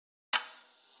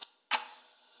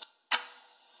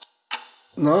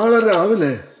നാളെ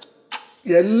രാവിലെ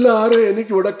എല്ലാവരും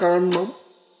എനിക്കിവിടെ കാണണം.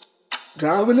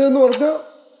 രാവിലെ എന്ന് പറഞ്ഞാൽ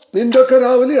നിന്റെ ഒക്കെ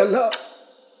രാവിലെ അല്ല,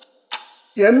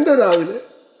 എൻ്റെ രാവിലെ.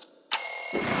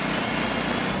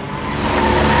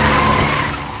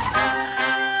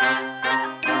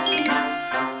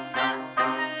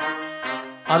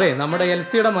 അതെ, നമ്മുടെ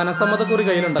എൽസിയുടെ മനസ്സമ്മതക്കുറി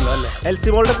കയ്യിലുണ്ടല്ലോ അല്ലേ? എൽസി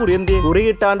മോളുടെ കുറി എന്ത് കുറി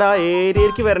കിട്ടാണ്ട് ആ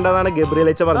ഏരിയയിലേക്ക് വരേണ്ടതാണ്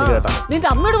ഗബ്രിയലച്ച പറഞ്ഞു കേട്ടാ. നിന്റെ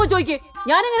അമ്മയോട് പോയി ചോദിക്കേ,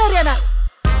 ഞാൻ എങ്ങനെ അറിയാനാ?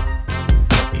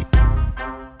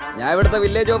 ഞാൻ ഇവിടുത്തെ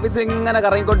വില്ലേജ് ഓഫീസിൽ ഇങ്ങനെ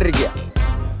കറങ്ങിക്കൊണ്ടിരിക്കുക.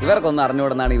 ഇവർക്കൊന്നും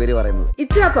അറിഞ്ഞുകൂടെന്നാണ് ഇവര് പറയുന്നത്.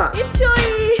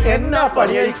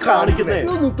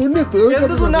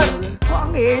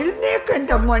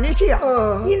 എഴുന്നേക്കണ്ട മനുഷ്യ,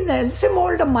 ഈ നെൽസി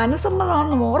മോളുടെ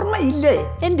മനസ്സമ്മതാണെന്ന് ഓർമ്മയില്ലേ?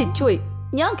 എന്റെ ഇച്ചോയി,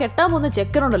 ഞാൻ കെട്ടാൻ പോകുന്ന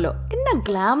ചെക്കനുണ്ടല്ലോ, എന്നാ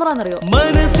ഗ്ലാമറാന്നറിയോ?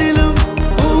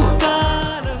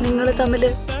 നിങ്ങള്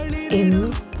തമ്മില്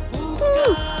എന്നും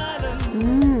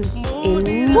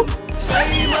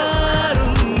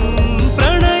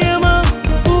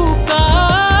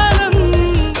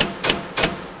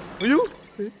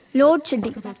Load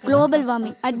shedding, global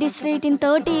warming. At this rate, in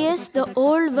 30 years, the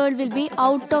whole world will be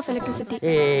out of electricity.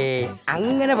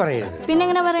 അങ്ങനെ പറയരുത്. പിന്നെ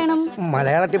എങ്ങനെ പറയണം?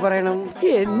 മലയാളത്തിൽ പറയണം.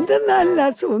 എന്ത് നല്ല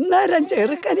സുന്ദരം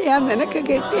ചെറുക്കനെയാ നിനക്ക്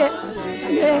കിട്ടിയേ.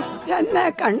 എന്നെ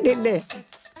കണ്ടില്ലേ?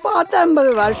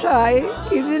 19 വർഷമായി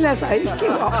ഇതിനെ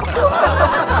സഹിക്കുക.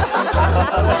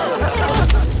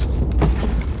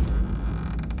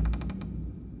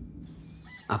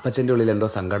 അപ്പച്ചൻ്റെ ഉള്ളിൽ എന്തോ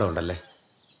സങ്കടം ഉണ്ടല്ലേ?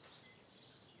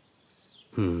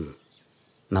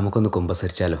 നമുക്കൊന്ന്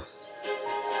കുമ്പസരിച്ചാലോ?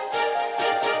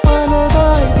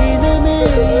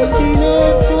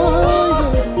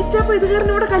 ഇത്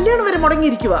കാരണം ഇവിടെ കല്യാണം വരെ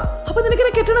മുടങ്ങിയിരിക്കുക. അപ്പൊ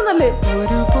നിനക്കിനെ കെട്ടണമെന്നല്ലേ?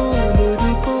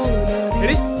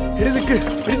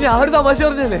 ഞാനൊരു തമാശ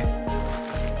പറഞ്ഞല്ലേ?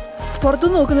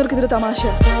 പുറത്തുനിന്ന് നോക്കുന്നവർക്ക് ഇതൊരു തമാശ.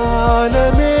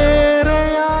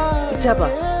 ഇച്ചാപ്പ,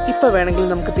 ഇപ്പൊ വേണമെങ്കിൽ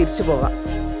നമുക്ക് തിരിച്ചു പോകാം.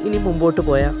 ഇനി മുമ്പോട്ട്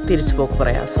പോയാ തിരിച്ചു പോക്ക്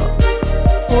പ്രയാസം.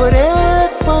 ഒരേ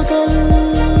പകൽ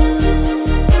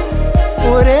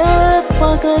ഒരേ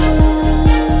പകൽ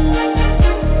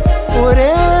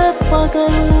ഒരേ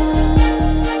പകൽ.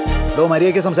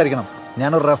 മര്യാദയ്ക്ക് സംസാരിക്കണം.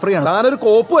 ഞാനൊരു റെഫറിയാണ്. ഞാനൊരു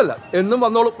കോപ്പുമല്ല. എന്നും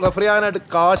വന്നോളൂ റെഫറി ആകാനായിട്ട്.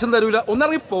 കാശും തരൂല.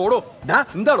 ഒന്നിറങ്ങി പോടോ.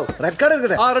 എന്താണോ? റെഡ് കാർഡ്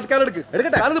എടുക്കട്ടെ? ആ റെഡ് കാർഡ്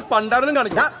എടുക്കട്ടെ. ഞാനിത് പണ്ടാരനും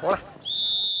കാണിക്കാം.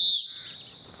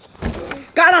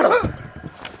 കാണാടോ